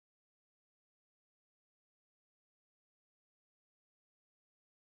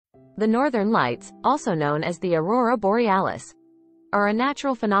The northern lights, also known as the Aurora Borealis, are a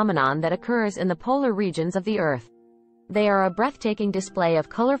natural phenomenon that occurs in the polar regions of the Earth. They are a breathtaking display of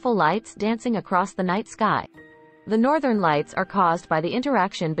colorful lights dancing across the night sky. The northern lights are caused by the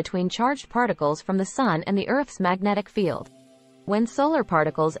interaction between charged particles from the Sun and the Earth's magnetic field. When solar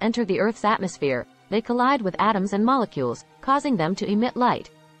particles enter the Earth's atmosphere, they collide with atoms and molecules, causing them to emit light.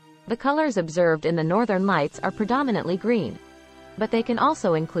 The colors observed in the northern lights are predominantly green, but they can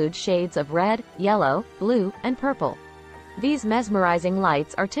also include shades of red, yellow, blue, and purple. These mesmerizing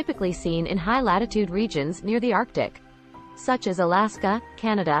lights are typically seen in high-latitude regions near the Arctic, such as Alaska,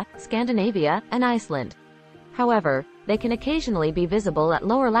 Canada, Scandinavia, and Iceland. However, they can occasionally be visible at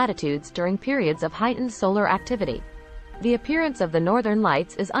lower latitudes during periods of heightened solar activity. The appearance of the northern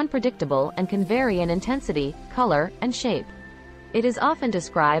lights is unpredictable and can vary in intensity, color, and shape. It is often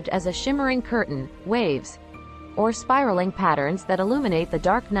described as a shimmering curtain, waves, or spiraling patterns that illuminate the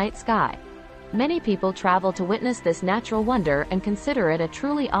dark night sky. Many people travel to witness this natural wonder and consider it a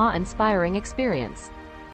truly awe-inspiring experience.